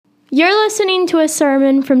You're listening to a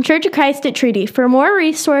sermon from Church of Christ at Treaty. For more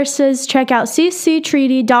resources, check out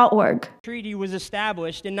cctreaty.org. Treaty was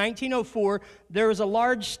established in 1904. There was a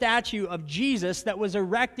large statue of Jesus that was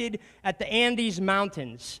erected at the Andes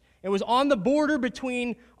Mountains. It was on the border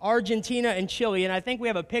between Argentina and Chile, and I think we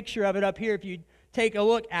have a picture of it up here if you take a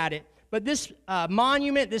look at it. But this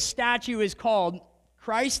monument, this statue is called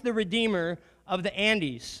Christ the Redeemer of the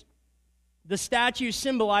Andes. The statue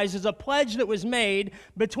symbolizes a pledge that was made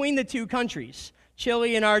between the two countries,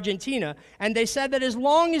 Chile and Argentina. And they said that as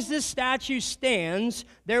long as this statue stands,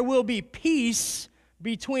 there will be peace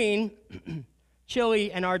between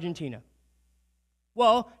Chile and Argentina.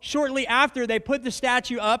 Well, shortly after they put the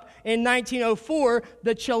statue up in 1904,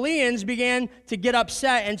 the Chileans began to get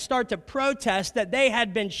upset and start to protest that they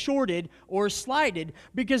had been shorted or slighted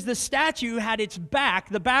because the statue had its back,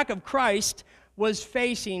 the back of Christ, was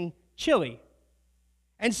facing Chile.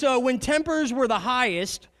 And so when tempers were the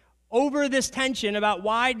highest over this tension about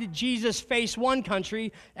why did Jesus face one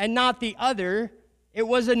country and not the other, it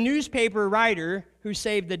was a newspaper writer who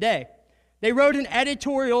saved the day. They wrote an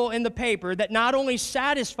editorial in the paper that not only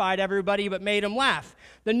satisfied everybody but made them laugh.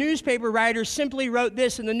 The newspaper writer simply wrote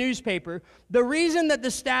this in the newspaper: the reason that the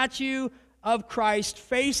statue of Christ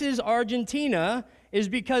faces Argentina is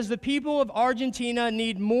because the people of Argentina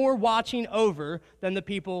need more watching over than the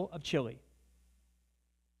people of Chile.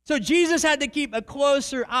 So Jesus had to keep a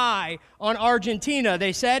closer eye on Argentina,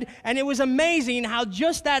 they said, and it was amazing how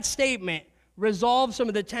just that statement resolved some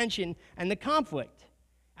of the tension and the conflict.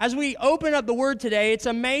 As we open up the Word today, it's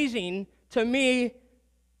amazing to me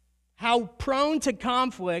how prone to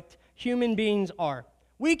conflict human beings are.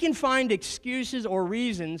 We can find excuses or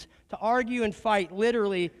reasons to argue and fight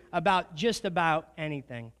literally about just about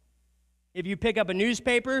anything. If you pick up a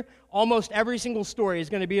newspaper, almost every single story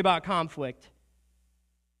is going to be about conflict.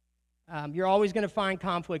 You're always going to find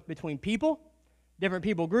conflict between people, different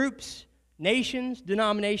people groups, nations,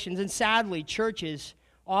 denominations, and sadly, churches,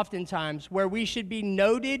 oftentimes, where we should be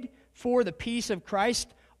noted for the peace of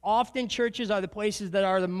Christ. Often churches are the places that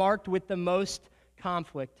are marked with the most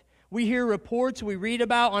conflict. We hear reports, we read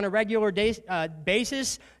about on a regular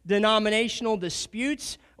basis, denominational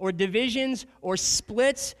disputes or divisions or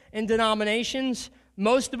splits in denominations.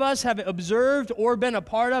 Most of us have observed or been a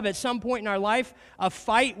part of, at some point in our life, a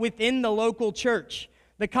fight within the local church.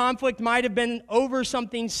 The conflict might have been over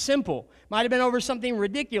something simple, might have been over something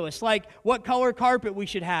ridiculous, like what color carpet we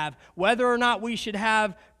should have, whether or not we should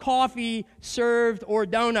have coffee served or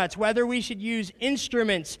donuts, whether we should use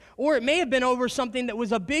instruments, or it may have been over something that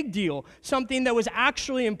was a big deal, something that was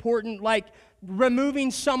actually important, like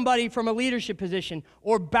removing somebody from a leadership position,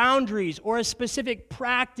 or boundaries, or a specific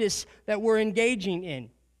practice that we're engaging in.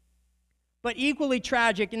 But equally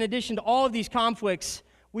tragic, in addition to all of these conflicts,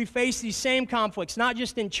 we face these same conflicts, not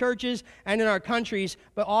just in churches and in our countries,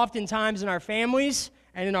 but oftentimes in our families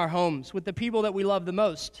and in our homes, with the people that we love the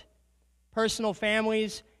most. Personal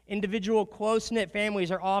families, individual close-knit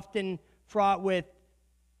families are often fraught with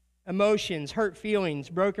emotions, hurt feelings,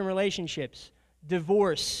 broken relationships,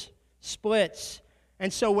 divorce, splits.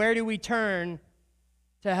 And so where do we turn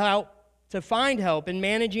to find help in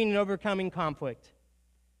managing and overcoming conflict?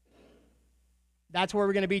 That's where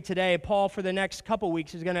we're going to be today. Paul, for the next couple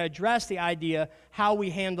weeks, is going to address the idea how we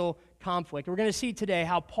handle conflict. We're going to see today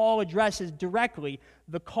how Paul addresses directly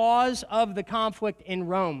the cause of the conflict in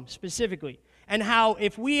Rome, specifically, and how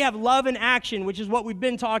if we have love in action, which is what we've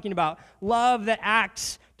been talking about, love that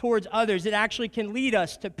acts towards others, it actually can lead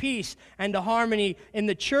us to peace and to harmony in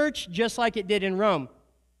the church, just like it did in Rome.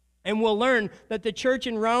 And we'll learn that the church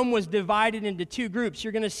in Rome was divided into two groups.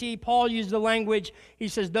 You're going to see Paul use the language, he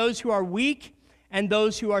says, those who are weak and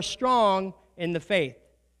those who are strong in the faith.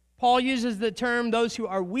 Paul uses the term those who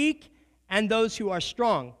are weak and those who are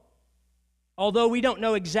strong. Although we don't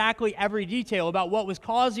know exactly every detail about what was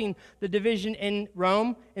causing the division in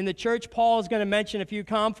Rome, in the church, Paul is going to mention a few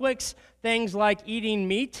conflicts, things like eating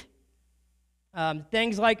meat,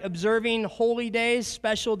 things like observing holy days,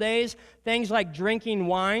 special days, things like drinking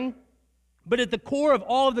wine. But at the core of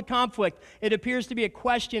all of the conflict, it appears to be a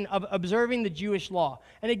question of observing the Jewish law.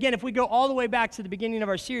 And again, if we go all the way back to the beginning of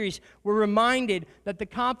our series, we're reminded that the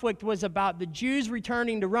conflict was about the Jews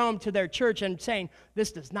returning to Rome to their church and saying,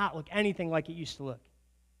 this does not look anything like it used to look,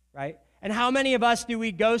 right? And how many of us do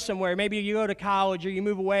we go somewhere, maybe you go to college or you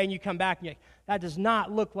move away and you come back and you're like, that does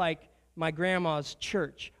not look like my grandma's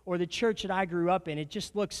church or the church that I grew up in. It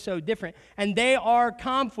just looks so different. And they are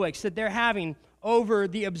conflicts that they're having over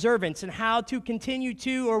the observance and how to continue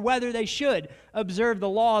to, or whether they should, observe the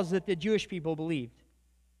laws that the Jewish people believed.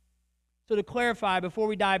 So to clarify, before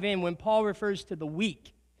we dive in, when Paul refers to the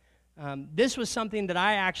weak, This was something that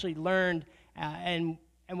I actually learned and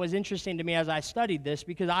was interesting to me as I studied this,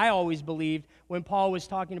 because I always believed when Paul was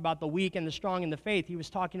talking about the weak and the strong in the faith, he was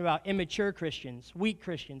talking about immature Christians, weak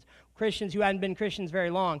Christians, Christians who hadn't been Christians very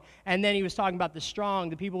long. And then he was talking about the strong,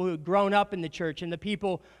 the people who had grown up in the church, and the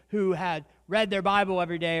people who had read their Bible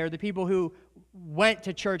every day, or the people who went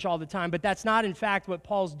to church all the time. But that's not, in fact, what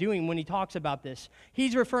Paul's doing when he talks about this.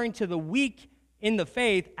 He's referring to the weak in the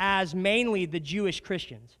faith as mainly the Jewish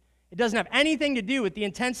Christians. It doesn't have anything to do with the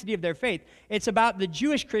intensity of their faith. It's about the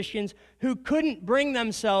Jewish Christians who couldn't bring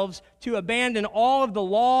themselves to abandon all of the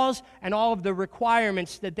laws and all of the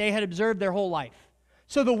requirements that they had observed their whole life.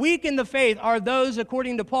 So the weak in the faith are those,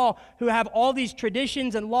 according to Paul, who have all these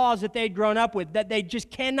traditions and laws that they'd grown up with, that they just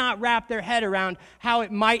cannot wrap their head around how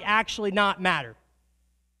it might actually not matter.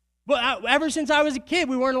 But ever since I was a kid,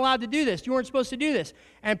 we weren't allowed to do this. You weren't supposed to do this.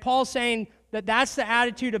 And Paul's saying that that's the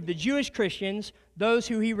attitude of the Jewish Christians, those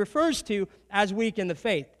who he refers to as weak in the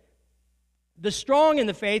faith. The strong in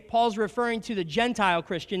the faith, Paul's referring to the Gentile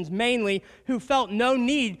Christians mainly, who felt no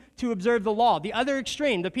need to observe the law. The other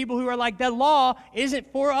extreme, the people who are like, the law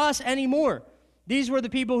isn't for us anymore. These were the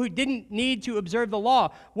people who didn't need to observe the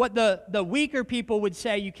law. What the weaker people would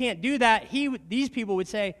say, you can't do that, these people would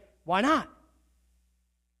say, why not?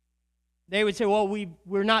 They would say, well,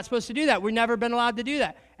 we're not supposed to do that. We've never been allowed to do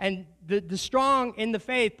that. And the strong in the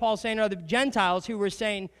faith, Paul's saying, are the Gentiles who were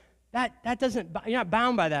saying, that doesn't, you're not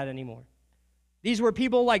bound by that anymore. These were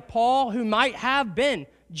people like Paul who might have been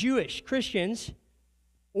Jewish Christians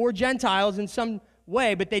or Gentiles in some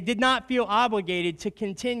way, but they did not feel obligated to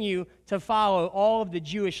continue to follow all of the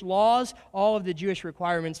Jewish laws, all of the Jewish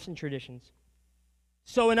requirements and traditions.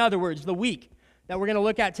 So in other words, the weak that we're going to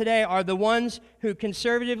look at today are the ones who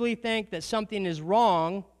conservatively think that something is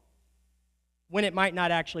wrong when it might not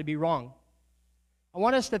actually be wrong. I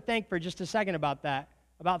want us to think for just a second about that,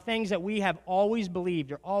 about things that we have always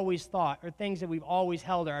believed or always thought, or things that we've always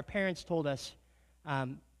held or our parents told us,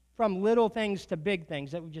 from little things to big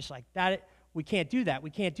things that we just like, that we can't do that, we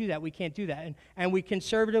can't do that, we can't do that. And we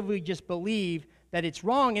conservatively just believe that it's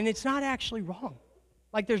wrong, and it's not actually wrong.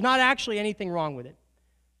 Like there's not actually anything wrong with it.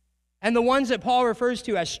 And the ones that Paul refers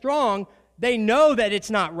to as strong, they know that it's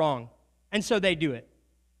not wrong, and so they do it.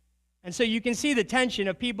 And so you can see the tension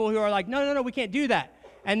of people who are like, no, we can't do that.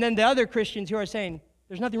 And then the other Christians who are saying,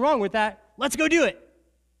 there's nothing wrong with that, let's go do it,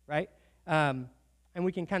 right? And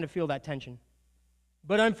we can kind of feel that tension.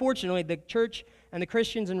 But unfortunately, the church and the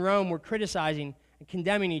Christians in Rome were criticizing and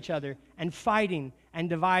condemning each other and fighting and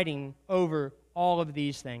dividing over all of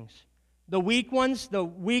these things. The weak ones, the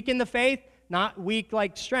weak in the faith, not weak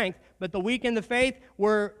like strength, but the weak in the faith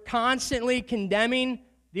were constantly condemning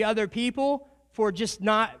the other people for just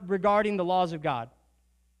not regarding the laws of God.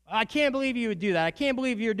 I can't believe you would do that. I can't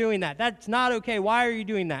believe you're doing that. That's not okay. Why are you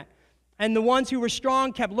doing that? And the ones who were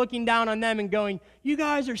strong kept looking down on them and going, you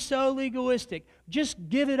guys are so legalistic. Just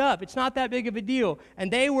give it up. It's not that big of a deal.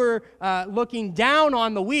 And they were looking down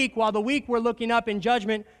on the weak, while the weak were looking up in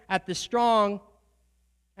judgment at the strong.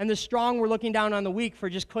 And the strong were looking down on the weak for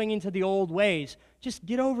just clinging to the old ways. Just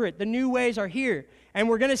get over it. The new ways are here. And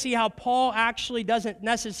we're going to see how Paul actually doesn't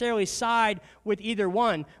necessarily side with either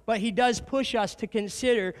one, but he does push us to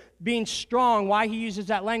consider being strong, why he uses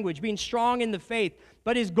that language, being strong in the faith.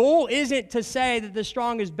 But his goal isn't to say that the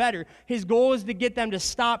strong is better. His goal is to get them to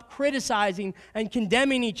stop criticizing and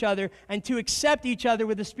condemning each other and to accept each other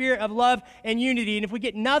with a spirit of love and unity. And if we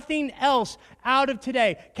get nothing else out of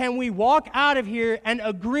today, can we walk out of here and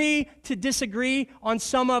agree to disagree on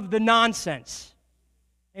some of the nonsense?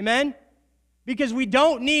 Amen? Because we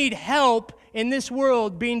don't need help in this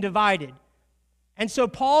world being divided. And so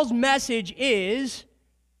Paul's message is,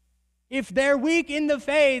 if they're weak in the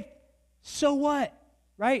faith, so what?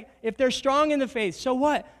 Right? If they're strong in the faith, so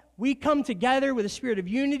what? We come together with a spirit of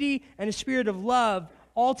unity and a spirit of love,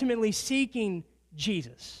 ultimately seeking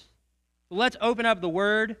Jesus. So let's open up the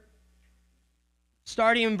Word.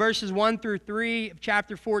 Starting in verses 1 through 3 of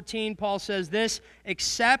chapter 14, Paul says this,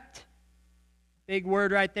 except, big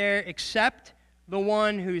word right there, except the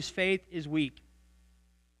one whose faith is weak,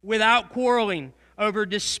 without quarreling over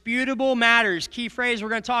disputable matters. Key phrase we're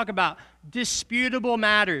going to talk about, disputable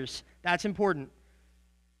matters. That's important.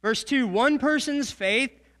 Verse 2, one person's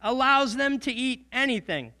faith allows them to eat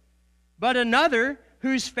anything, but another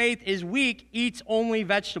whose faith is weak eats only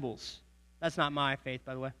vegetables. That's not my faith,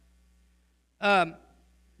 by the way.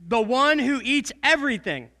 The one who eats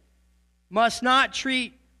everything must not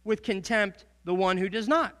treat with contempt the one who does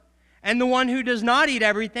not. And the one who does not eat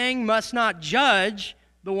everything must not judge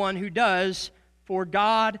the one who does, for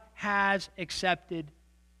God has accepted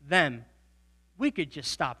them. We could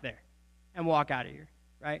just stop there and walk out of here,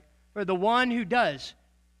 right? For the one who does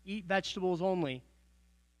eat vegetables only,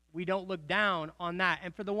 we don't look down on that.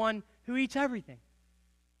 And for the one who eats everything,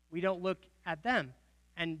 we don't look at them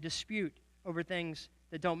and dispute over things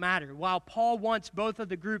that don't matter. While Paul wants both of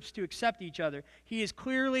the groups to accept each other, he is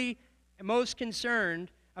clearly most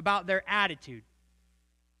concerned about their attitude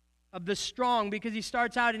of the strong, because he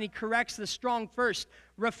starts out and he corrects the strong first,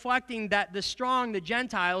 reflecting that the strong, the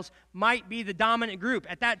Gentiles, might be the dominant group.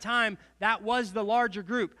 At that time, that was the larger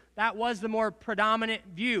group. That was the more predominant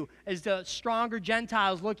view, as the stronger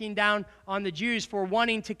Gentiles looking down on the Jews for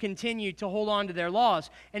wanting to continue to hold on to their laws.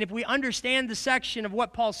 And if we understand the section of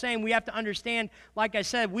what Paul's saying, we have to understand, like I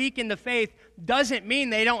said, weak in the faith doesn't mean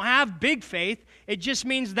they don't have big faith. It just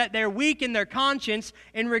means that they're weak in their conscience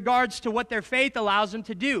in regards to what their faith allows them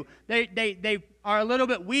to do. They are a little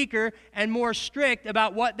bit weaker and more strict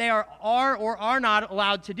about what they are or are not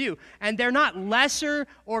allowed to do. And they're not lesser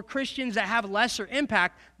or Christians that have lesser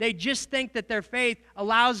impact. They just think that their faith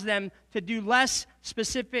allows them to do less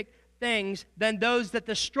specific things than those that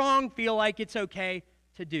the strong feel like it's okay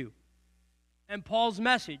to do. And Paul's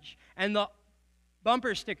message and the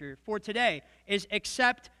bumper sticker for today is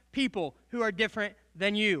accept people who are different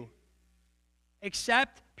than you.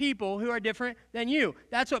 Accept people who are different than you.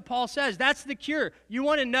 That's what Paul says. That's the cure. You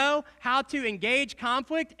want to know how to engage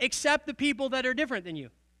conflict? Accept the people that are different than you.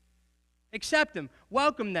 Accept them.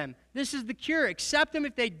 Welcome them. This is the cure. Accept them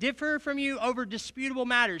if they differ from you over disputable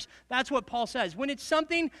matters. That's what Paul says. When it's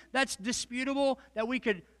something that's disputable that we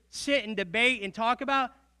could sit and debate and talk about,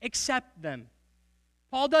 accept them.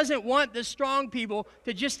 Paul doesn't want the strong people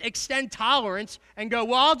to just extend tolerance and go,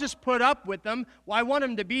 well, I'll just put up with them. Well, I want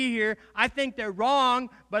them to be here. I think they're wrong,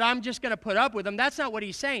 but I'm just going to put up with them. That's not what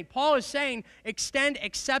he's saying. Paul is saying extend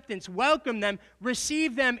acceptance, welcome them,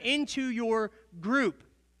 receive them into your group.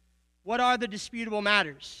 What are the disputable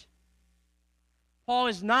matters? Paul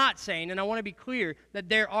is not saying, and I want to be clear, that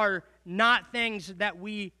there are not things that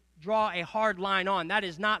we draw a hard line on. That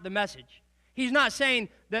is not the message. He's not saying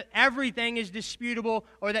that everything is disputable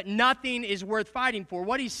or that nothing is worth fighting for.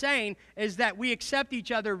 What he's saying is that we accept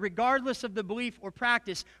each other regardless of the belief or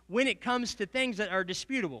practice when it comes to things that are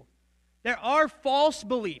disputable. There are false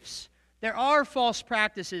beliefs. There are false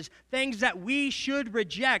practices, things that we should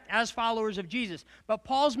reject as followers of Jesus. But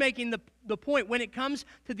Paul's making the point, when it comes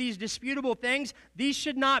to these disputable things, these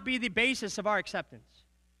should not be the basis of our acceptance.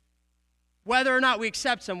 Whether or not we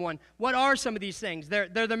accept someone, what are some of these things? They're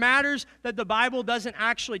the matters that the Bible doesn't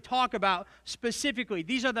actually talk about specifically.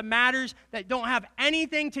 These are the matters that don't have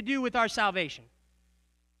anything to do with our salvation.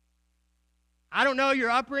 I don't know your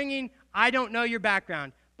upbringing. I don't know your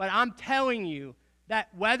background. But I'm telling you that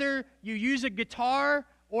whether you use a guitar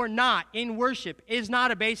or not in worship is not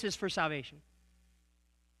a basis for salvation.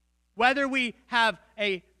 Whether we have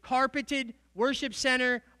a carpeted worship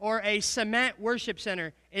center or a cement worship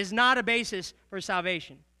center is not a basis for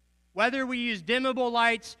salvation. Whether we use dimmable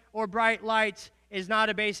lights or bright lights is not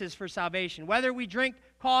a basis for salvation. Whether we drink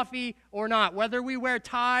coffee or not, whether we wear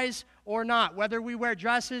ties or not, whether we wear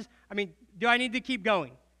dresses, do I need to keep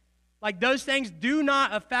going? Like, those things do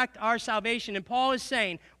not affect our salvation. And Paul is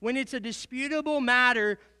saying, when it's a disputable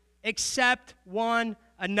matter, accept one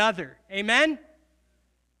another. Amen?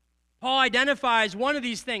 Paul identifies one of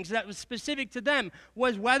these things that was specific to them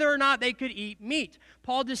was whether or not they could eat meat.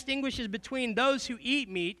 Paul distinguishes between those who eat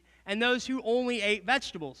meat and those who only ate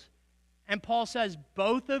vegetables. And Paul says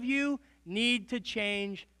both of you need to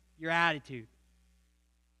change your attitude.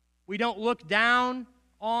 We don't look down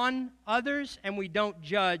on others and we don't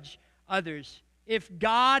judge others. If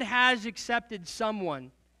God has accepted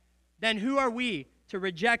someone, then who are we to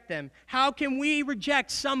reject them? How can we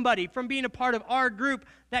reject somebody from being a part of our group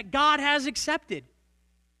that God has accepted?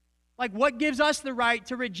 Like, what gives us the right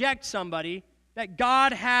to reject somebody that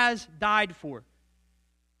God has died for?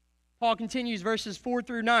 Paul continues verses 4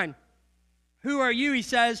 through 9. Who are you, he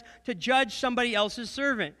says, to judge somebody else's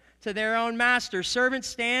servant? To their own master. Servants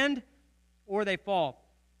stand or they fall.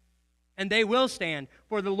 And they will stand,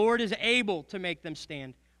 for the Lord is able to make them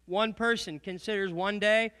stand. One person considers one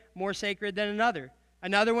day more sacred than another.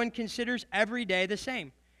 Another one considers every day the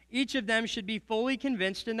same. Each of them should be fully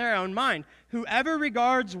convinced in their own mind. Whoever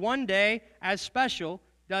regards one day as special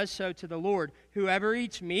does so to the Lord. Whoever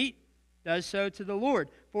eats meat does so to the Lord,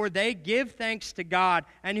 for they give thanks to God.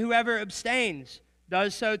 And whoever abstains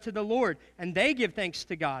does so to the Lord, and they give thanks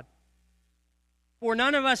to God. For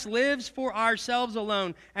none of us lives for ourselves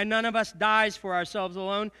alone, and none of us dies for ourselves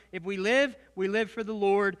alone. If we live for the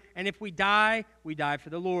Lord, and if we die for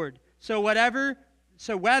the Lord. So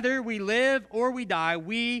whether we live or we die,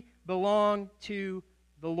 we belong to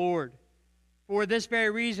the Lord. For this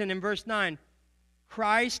very reason, in verse 9,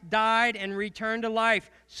 Christ died and returned to life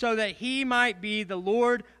so that he might be the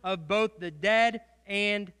Lord of both the dead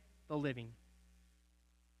and the living.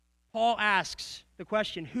 Paul asks the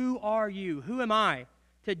question, who are you? Who am I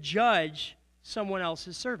to judge someone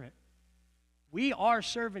else's servant? We are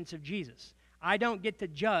servants of Jesus. I don't get to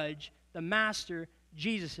judge the master,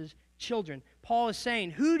 Jesus' children. Paul is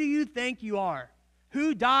saying, who do you think you are?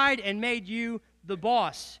 Who died and made you the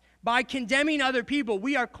boss? By condemning other people,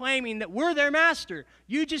 we are claiming that we're their master.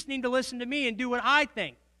 You just need to listen to me and do what I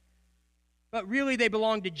think. But really, they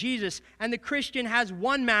belong to Jesus. And the Christian has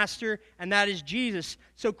one master, and that is Jesus.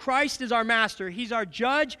 So Christ is our master. He's our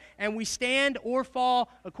judge, and we stand or fall,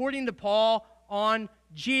 according to Paul, on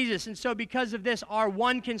Jesus. And so because of this, our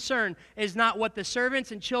one concern is not what the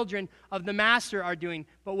servants and children of the master are doing,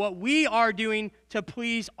 but what we are doing to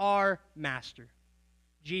please our master,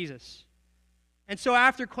 Jesus. And so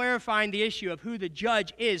after clarifying the issue of who the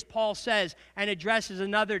judge is, Paul says and addresses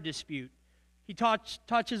another dispute. He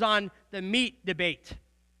touches on the meat debate.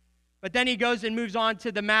 But then he goes and moves on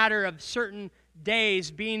to the matter of certain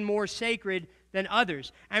days being more sacred than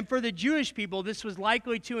others. And for the Jewish people, this was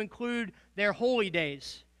likely to include their holy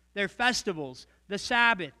days, their festivals, the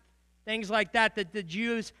Sabbath, things like that the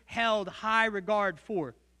Jews held high regard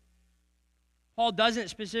for. Paul doesn't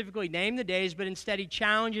specifically name the days, but instead he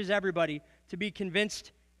challenges everybody to be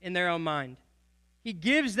convinced in their own mind. He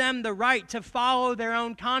gives them the right to follow their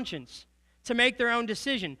own conscience, to make their own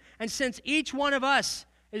decision. And since each one of us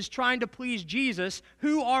is trying to please Jesus,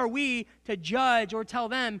 who are we to judge or tell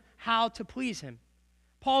them how to please him?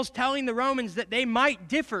 Paul's telling the Romans that they might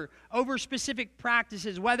differ over specific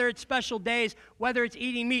practices, whether it's special days, whether it's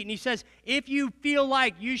eating meat. And he says, if you feel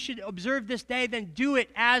like you should observe this day, then do it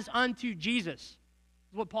as unto Jesus,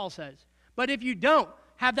 is what Paul says. But if you don't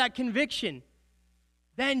have that conviction,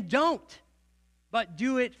 then don't, but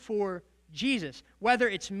do it for Jesus, whether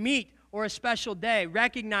it's meat or a special day,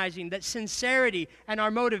 recognizing that sincerity and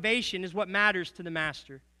our motivation is what matters to the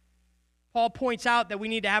master. Paul points out that we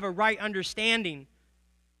need to have a right understanding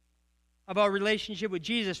of our relationship with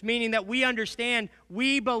Jesus, meaning that we understand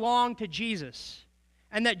we belong to Jesus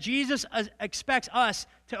and that Jesus expects us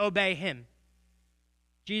to obey him.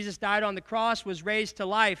 Jesus died on the cross, was raised to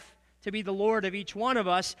life to be the Lord of each one of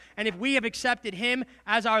us, and if we have accepted him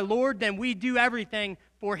as our Lord, then we do everything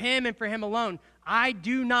for him and for him alone. I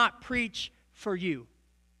do not preach for you.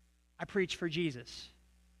 I preach for Jesus.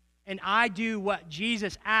 And I do what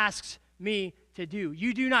Jesus asks me to do.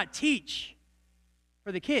 You do not teach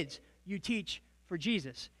for the kids. You teach for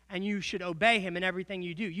Jesus. And you should obey him in everything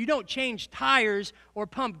you do. You don't change tires or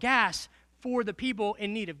pump gas for the people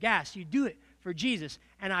in need of gas. You do it for Jesus.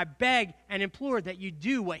 And I beg and implore that you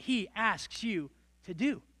do what he asks you to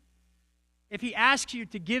do. If he asks you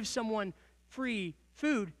to give someone free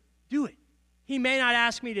food, do it. He may not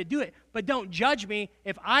ask me to do it, but don't judge me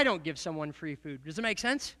if I don't give someone free food. Does it make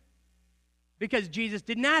sense? Because Jesus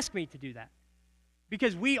didn't ask me to do that.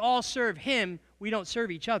 Because we all serve him, we don't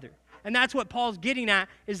serve each other. And that's what Paul's getting at,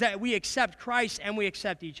 is that we accept Christ and we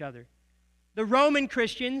accept each other. The Roman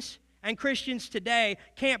Christians and Christians today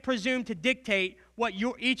can't presume to dictate what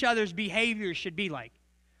each other's behavior should be like.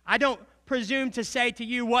 I don't presume to say to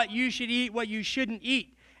you what you should eat, what you shouldn't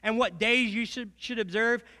eat, and what days you should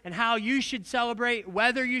observe, and how you should celebrate,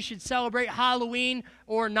 whether you should celebrate Halloween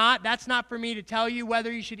or not. That's not for me to tell you.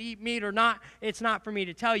 Whether you should eat meat or not, it's not for me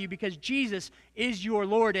to tell you, because Jesus is your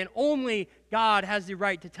Lord, and only God has the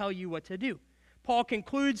right to tell you what to do. Paul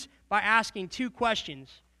concludes by asking two questions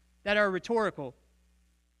that are rhetorical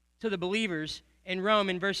to the believers in Rome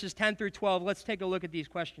in verses 10 through 12. Let's take a look at these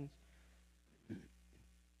questions.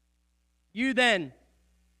 You then,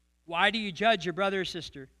 why do you judge your brother or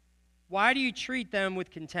sister? Why do you treat them with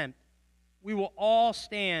contempt? We will all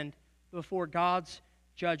stand before God's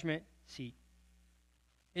judgment seat.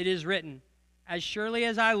 It is written, as surely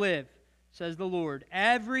as I live, says the Lord,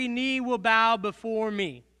 every knee will bow before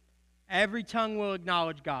me. Every tongue will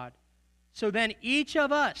acknowledge God. So then each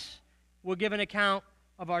of us will give an account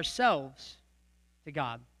of ourselves to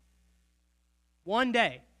God. One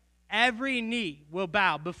day, every knee will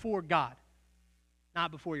bow before God. Not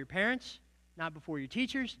before your parents, not before your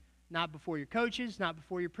teachers, not before your coaches, not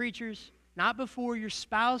before your preachers, not before your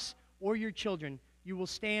spouse or your children. You will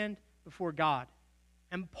stand before God.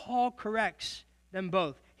 And Paul corrects them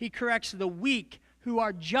both. He corrects the weak who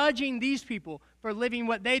are judging these people for living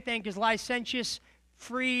what they think is licentious,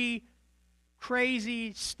 free,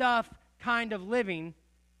 crazy stuff kind of living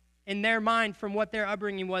in their mind from what their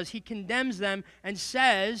upbringing was. He condemns them and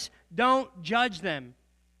says, don't judge them.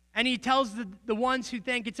 And he tells the ones who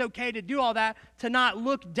think it's okay to do all that to not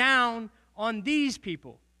look down on these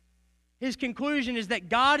people. His conclusion is that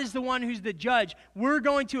God is the one who's the judge. We're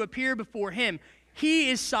going to appear before him. He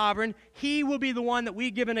is sovereign. He will be the one that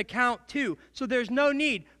we give an account to. So there's no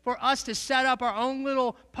need for us to set up our own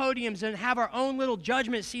little podiums and have our own little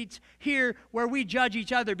judgment seats here where we judge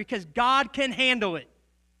each other, because God can handle it,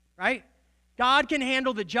 right? God can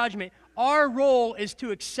handle the judgment. Our role is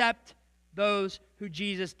to accept those who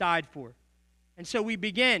Jesus died for. And so we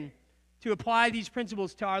begin to apply these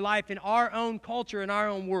principles to our life in our own culture, in our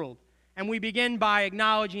own world. And we begin by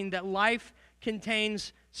acknowledging that life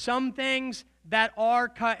contains some things that are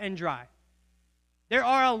cut and dry. There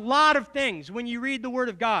are a lot of things when you read the Word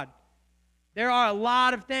of God. There are a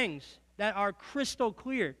lot of things that are crystal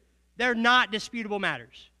clear. They're not disputable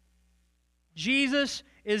matters. Jesus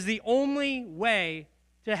is the only way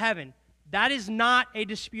to heaven. That is not a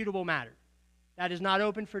disputable matter. That is not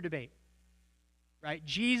open for debate. Right?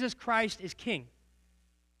 Jesus Christ is King.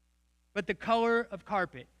 But the color of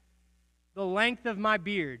carpet, the length of my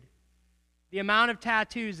beard, the amount of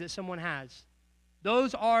tattoos that someone has,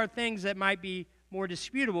 those are things that might be more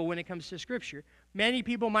disputable when it comes to Scripture. Many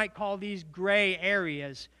people might call these gray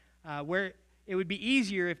areas where it would be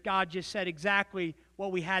easier if God just said exactly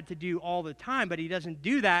what we had to do all the time, but he doesn't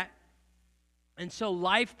do that. And so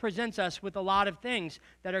life presents us with a lot of things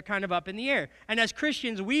that are kind of up in the air. And as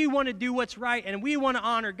Christians, we want to do what's right, and we want to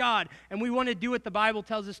honor God, and we want to do what the Bible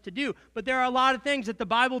tells us to do. But there are a lot of things that the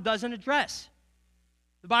Bible doesn't address.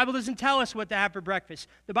 The Bible doesn't tell us what to have for breakfast.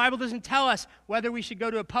 The Bible doesn't tell us whether we should go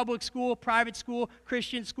to a public school, private school,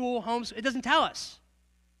 Christian school, homes. It doesn't tell us.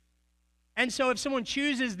 And so if someone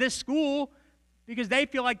chooses this school because they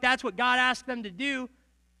feel like that's what God asked them to do,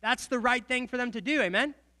 that's the right thing for them to do,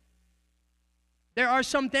 amen? There are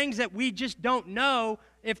some things that we just don't know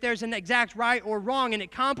if there's an exact right or wrong, and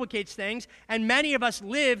it complicates things, and many of us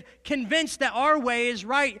live convinced that our way is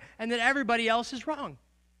right and that everybody else is wrong.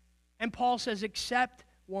 And Paul says, accept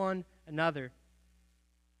one another.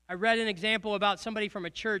 I read an example about somebody from a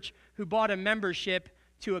church who bought a membership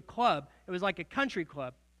to a club. It was like a country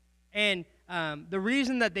club. And the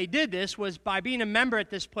reason that they did this was by being a member at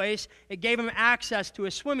this place, it gave them access to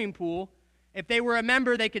a swimming pool. If they were a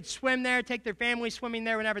member, they could swim there, take their family swimming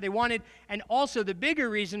there whenever they wanted. And also the bigger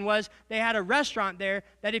reason was they had a restaurant there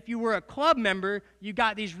that if you were a club member, you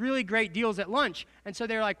got these really great deals at lunch. And so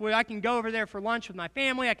they're like, well, I can go over there for lunch with my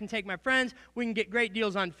family. I can take my friends. We can get great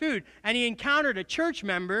deals on food. And he encountered a church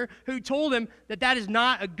member who told him that that is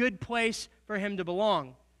not a good place for him to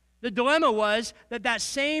belong. The dilemma was that that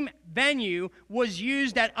same venue was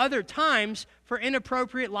used at other times for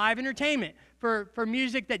inappropriate live entertainment, for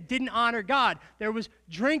music that didn't honor God. There was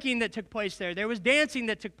drinking that took place there. There was dancing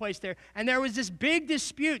that took place there. And there was this big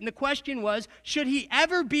dispute. And the question was, should he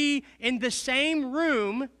ever be in the same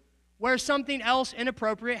room where something else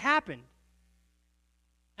inappropriate happened?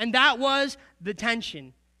 And that was the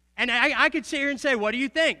tension. And I could sit here and say, what do you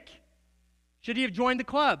think? Should he have joined the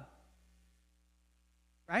club?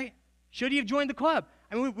 Right? Should he have joined the club?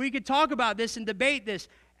 I mean, we could talk about this and debate this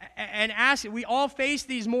and ask it. We all face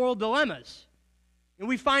these moral dilemmas. And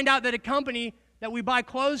we find out that a company that we buy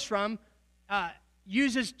clothes from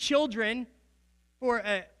uses children for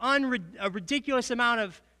a ridiculous amount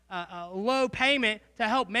of low payment to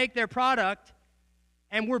help make their product,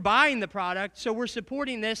 and we're buying the product, so we're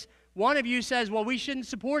supporting this. One of you says, well, we shouldn't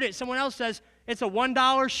support it. Someone else says, it's a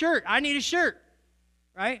 $1 shirt. I need a shirt,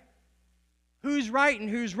 right? Who's right and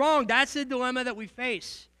who's wrong? That's the dilemma that we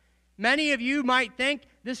face. Many of you might think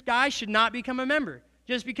this guy should not become a member.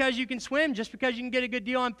 Just because you can swim, just because you can get a good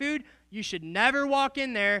deal on food, you should never walk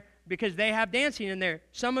in there because they have dancing in there.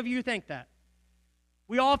 Some of you think that.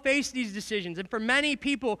 We all face these decisions. And for many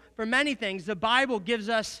people, for many things, the Bible gives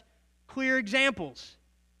us clear examples.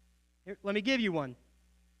 Here, let me give you one.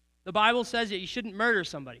 The Bible says that you shouldn't murder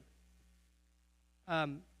somebody.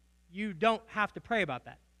 You don't have to pray about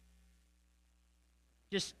that.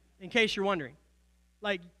 Just in case you're wondering.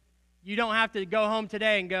 Like, you don't have to go home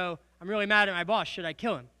today and go, I'm really mad at my boss. Should I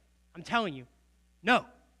kill him? I'm telling you, no.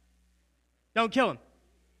 Don't kill him.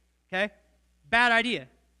 Okay? Bad idea.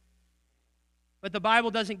 But the Bible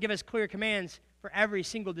doesn't give us clear commands for every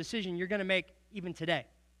single decision you're going to make even today.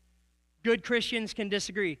 Good Christians can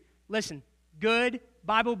disagree. Listen, good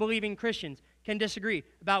Bible-believing Christians can disagree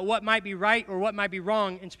about what might be right or what might be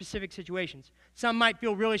wrong in specific situations. Some might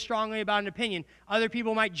feel really strongly about an opinion. Other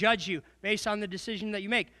people might judge you based on the decision that you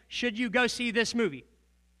make. Should you go see this movie?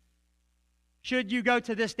 Should you go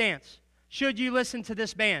to this dance? Should you listen to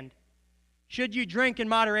this band? Should you drink in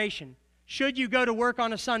moderation? Should you go to work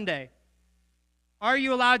on a Sunday? Are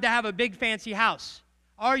you allowed to have a big fancy house?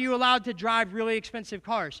 Are you allowed to drive really expensive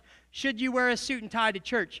cars? Should you wear a suit and tie to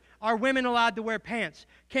church? Are women allowed to wear pants?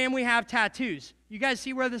 Can we have tattoos? You guys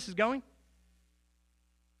see where this is going?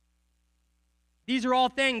 These are all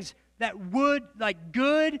things that would, like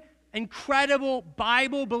good, incredible,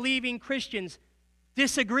 Bible-believing Christians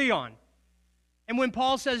disagree on. And when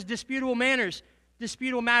Paul says disputable matters, this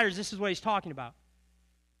is what he's talking about.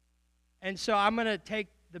 And so I'm going to take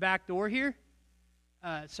the back door here,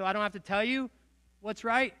 so I don't have to tell you what's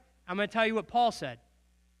right. I'm going to tell you what Paul said,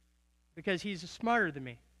 because he's smarter than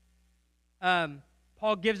me.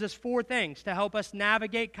 Paul gives us 4 things to help us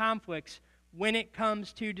navigate conflicts when it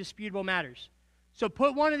comes to disputable matters. So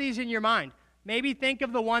put one of these in your mind. Maybe think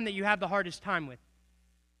of the one that you have the hardest time with.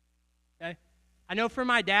 Okay? I know for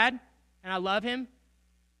my dad, and I love him,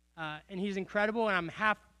 and he's incredible, and I'm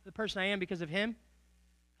half the person I am because of him.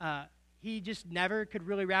 He just never could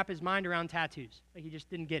really wrap his mind around tattoos. Like, he just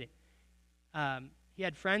didn't get it. He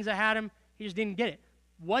had friends that had them. He just didn't get it.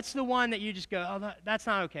 What's the one that you just go, oh, that's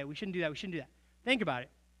not okay. We shouldn't do that. We shouldn't do that. Think about it.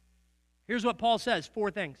 Here's what Paul says,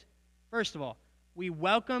 4 things. First of all, we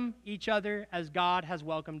welcome each other as God has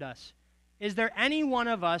welcomed us. Is there any one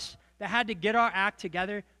of us that had to get our act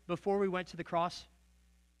together before we went to the cross?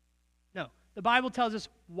 No. The Bible tells us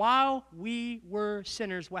while we were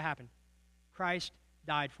sinners, what happened? Christ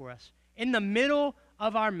died for us. In the middle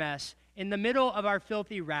of our mess, in the middle of our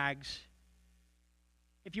filthy rags,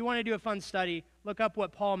 if you want to do a fun study, look up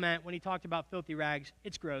what Paul meant when he talked about filthy rags.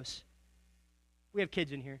 It's gross. We have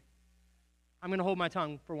kids in here. I'm going to hold my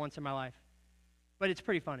tongue for once in my life. But it's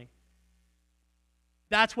pretty funny.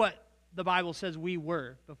 That's what the Bible says we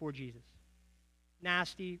were before Jesus.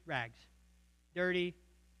 Nasty rags. Dirty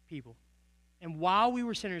people. And while we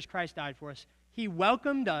were sinners, Christ died for us. He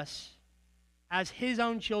welcomed us as his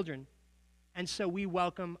own children. And so we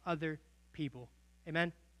welcome other people.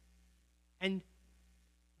 Amen? And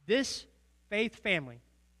this faith family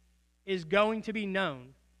is going to be known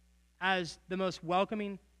as the most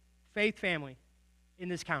welcoming faith family in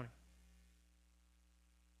this county.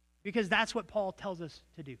 Because that's what Paul tells us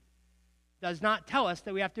to do. Does not tell us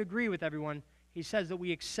that we have to agree with everyone. He says that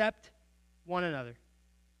we accept one another.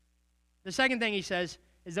 The second thing he says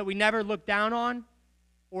is that we never look down on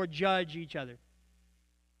or judge each other.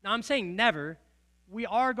 Now, I'm saying never. We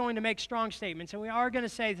are going to make strong statements, and we are going to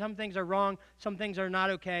say some things are wrong, some things are not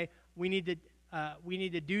okay. We need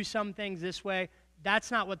to do some things this way. That's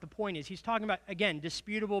not what the point is. He's talking about, again,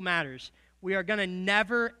 disputable matters. We are going to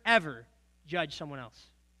never, ever judge someone else.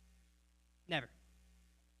 Never.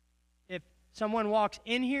 If someone walks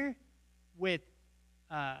in here with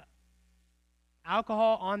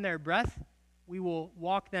alcohol on their breath, we will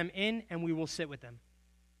walk them in and we will sit with them.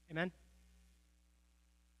 Amen?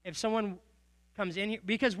 If someone comes in here,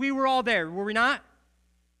 because we were all there, were we not?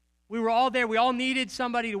 We were all there. We all needed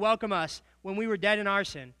somebody to welcome us when we were dead in our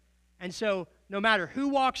sin. And so no matter who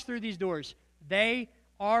walks through these doors, they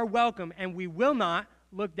are welcome, and we will not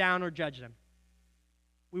look down or judge them.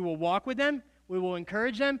 We will walk with them. We will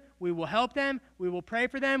encourage them. We will help them. We will pray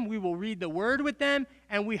for them. We will read the word with them,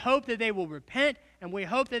 and we hope that they will repent, and we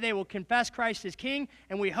hope that they will confess Christ as King,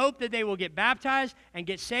 and we hope that they will get baptized and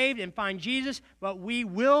get saved and find Jesus, but we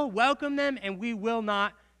will welcome them, and we will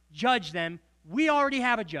not judge them. We already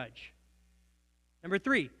have a judge. Number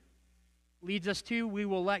 3 leads us to we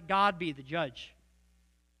will let God be the judge.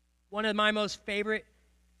 One of my most favorite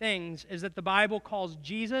things is that the Bible calls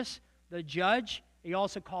Jesus the judge. He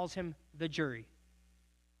also calls him the jury.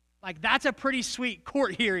 Like, that's a pretty sweet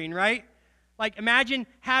court hearing, right? Like, imagine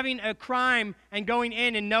having a crime and going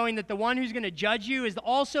in and knowing that the one who's going to judge you is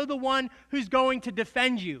also the one who's going to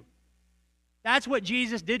defend you. That's what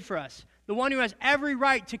Jesus did for us. The one who has every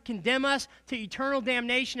right to condemn us to eternal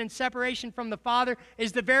damnation and separation from the Father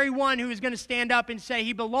is the very one who is going to stand up and say,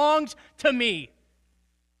 he belongs to me.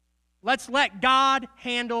 Let's let God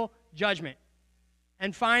handle judgment.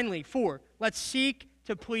 And finally, 4, let's seek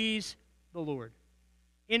to please the Lord.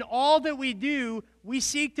 In all that we do, we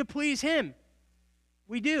seek to please him.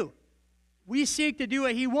 We do. We seek to do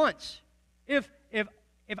what he wants. If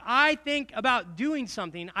I think about doing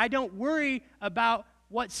something, I don't worry about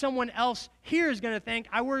what someone else here is going to think.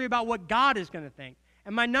 I worry about what God is going to think.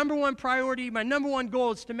 And my number one priority, my number one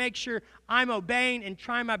goal is to make sure I'm obeying and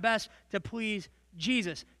trying my best to please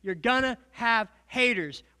Jesus. You're going to have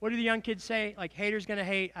haters. What do the young kids say? Like, haters going to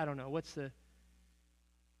hate? I don't know.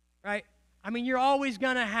 Right? I mean, you're always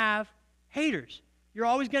going to have haters. You're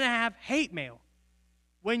always going to have hate mail.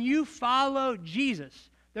 When you follow Jesus,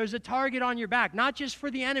 there's a target on your back, not just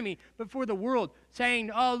for the enemy, but for the world,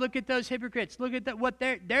 saying, oh, look at those hypocrites. Look at what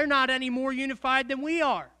they're not any more unified than we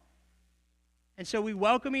are. And so we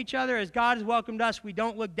welcome each other as God has welcomed us. We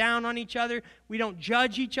don't look down on each other. We don't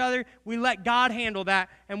judge each other. We let God handle that,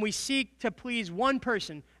 and we seek to please one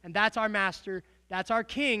person, and that's our master, that's our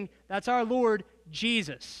King, that's our Lord,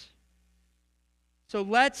 Jesus. So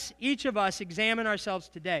let's, each of us, examine ourselves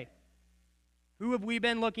today. Who have we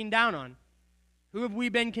been looking down on? Who have we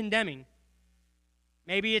been condemning?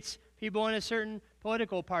 Maybe it's people in a certain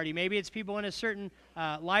political party. Maybe it's people in a certain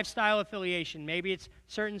lifestyle affiliation. Maybe it's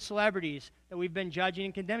certain celebrities that we've been judging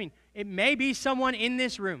and condemning. It may be someone in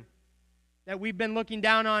this room that we've been looking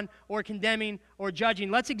down on or condemning or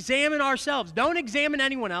judging. Let's examine ourselves. Don't examine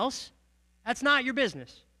anyone else. That's not your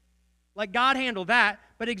business. Let God handle that.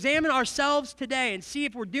 But examine ourselves today and see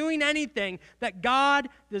if we're doing anything that God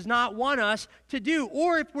does not want us to do,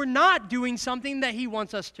 or if we're not doing something that He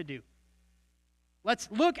wants us to do. Let's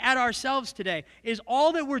look at ourselves today. Is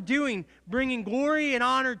all that we're doing bringing glory and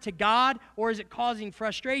honor to God, or is it causing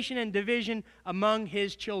frustration and division among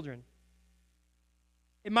His children?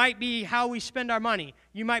 It might be how we spend our money.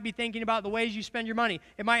 You might be thinking about the ways you spend your money.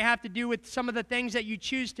 It might have to do with some of the things that you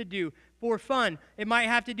choose to do for fun. It might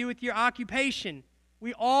have to do with your occupation.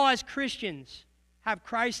 We all, as Christians, have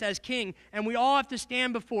Christ as King, and we all have to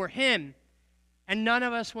stand before Him, and none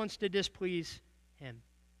of us wants to displease Him.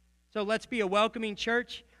 So let's be a welcoming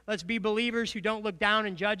church. Let's be believers who don't look down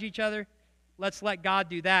and judge each other. Let's let God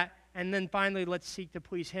do that. And then finally, let's seek to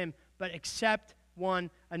please Him, but accept one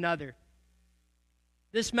another.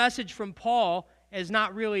 This message from Paul is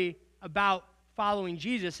not really about following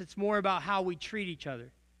Jesus. It's more about how we treat each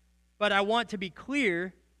other. But I want to be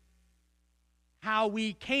clear how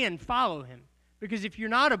we can follow Him. Because if you're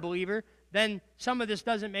not a believer, then some of this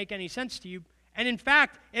doesn't make any sense to you. And in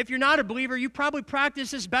fact, if you're not a believer, you probably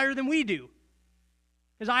practice this better than we do.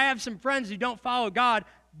 Because I have some friends who don't follow God.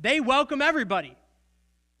 They welcome everybody.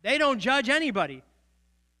 They don't judge anybody.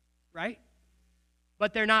 Right?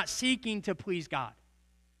 But they're not seeking to please God.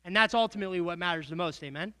 And that's ultimately what matters the most,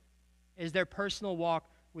 amen? Is their personal walk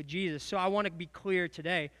with Jesus. So I want to be clear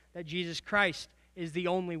today that Jesus Christ is the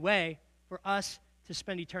only way for us to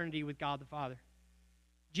spend eternity with God the Father.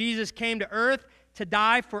 Jesus came to earth to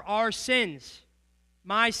die for our sins,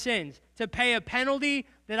 my sins, to pay a penalty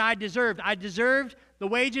that I deserved. I deserved the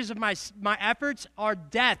wages of my efforts are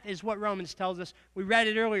death, is what Romans tells us. We read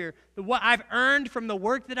it earlier. What I've earned from the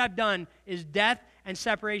work that I've done is death and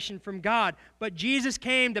separation from God. But Jesus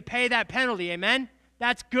came to pay that penalty, amen?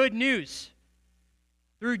 That's good news.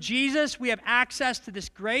 Through Jesus, we have access to this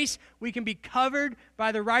grace. We can be covered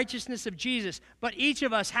by the righteousness of Jesus. But each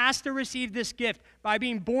of us has to receive this gift by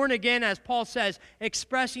being born again, as Paul says,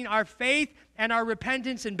 expressing our faith and our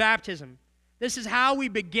repentance in baptism. This is how we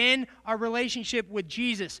begin our relationship with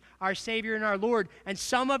Jesus, our Savior and our Lord. And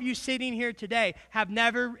some of you sitting here today have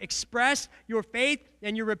never expressed your faith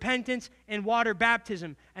and your repentance in water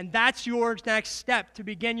baptism. And that's your next step to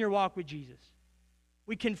begin your walk with Jesus.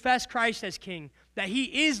 We confess Christ as King, that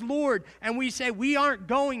He is Lord, and we say we aren't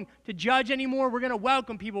going to judge anymore. We're going to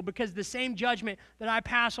welcome people because the same judgment that I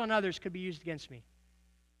pass on others could be used against me.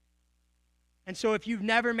 And so if you've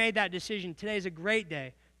never made that decision, today is a great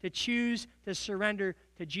day to choose to surrender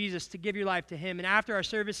to Jesus, to give your life to Him. And after our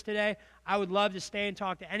service today, I would love to stay and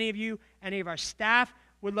talk to any of you. Any of our staff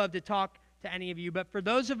would love to talk to any of you. But for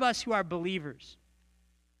those of us who are believers,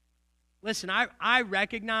 listen, I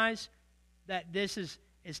recognize that this is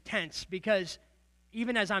tense, because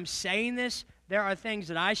even as I'm saying this, there are things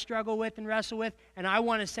that I struggle with and wrestle with, and I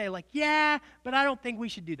want to say, like, yeah, but I don't think we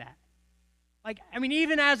should do that. Like, I mean,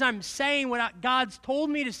 even as I'm saying what God's told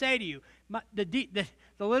me to say to you, the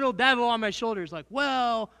little devil on my shoulder is like,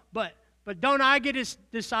 well, but don't I get to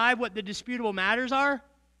decide what the disputable matters are?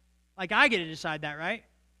 Like, I get to decide that, right?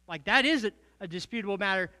 Like, that is a disputable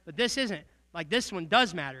matter, but this isn't. Like, this one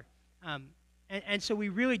does matter. And so we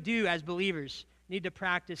really do, as believers, need to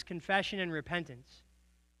practice confession and repentance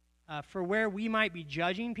for where we might be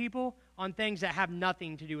judging people on things that have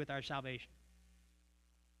nothing to do with our salvation.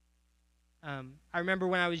 I remember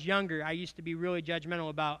when I was younger, I used to be really judgmental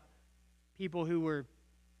about people who were,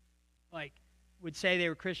 like, would say they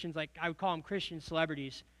were Christians. Like, I would call them Christian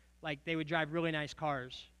celebrities. Like, they would drive really nice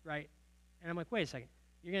cars, right? And I'm like, wait a second.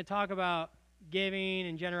 You're going to talk about giving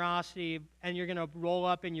and generosity, and you're going to roll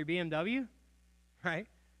up in your BMW? Right?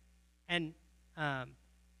 And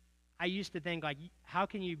I used to think, like, how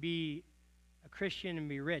can you be a Christian and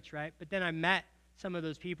be rich, right? But then I met some of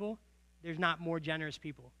those people. There's not more generous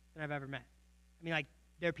people than I've ever met. I mean, like,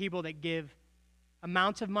 they're people that give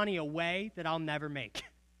amounts of money away that I'll never make,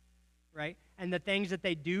 right? And the things that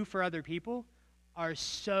they do for other people are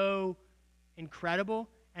so incredible.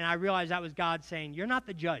 And I realized that was God saying, you're not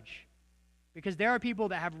the judge. Because there are people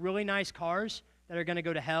that have really nice cars that are going to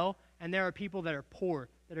go to hell, and there are people that are poor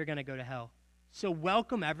that are going to go to hell. So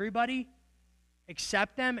welcome everybody,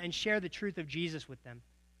 accept them, and share the truth of Jesus with them.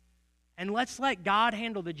 And let's let God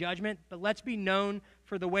handle the judgment, but let's be known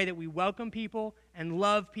for the way that we welcome people and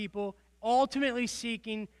love people, ultimately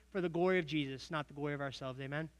seeking for the glory of Jesus, not the glory of ourselves. Amen?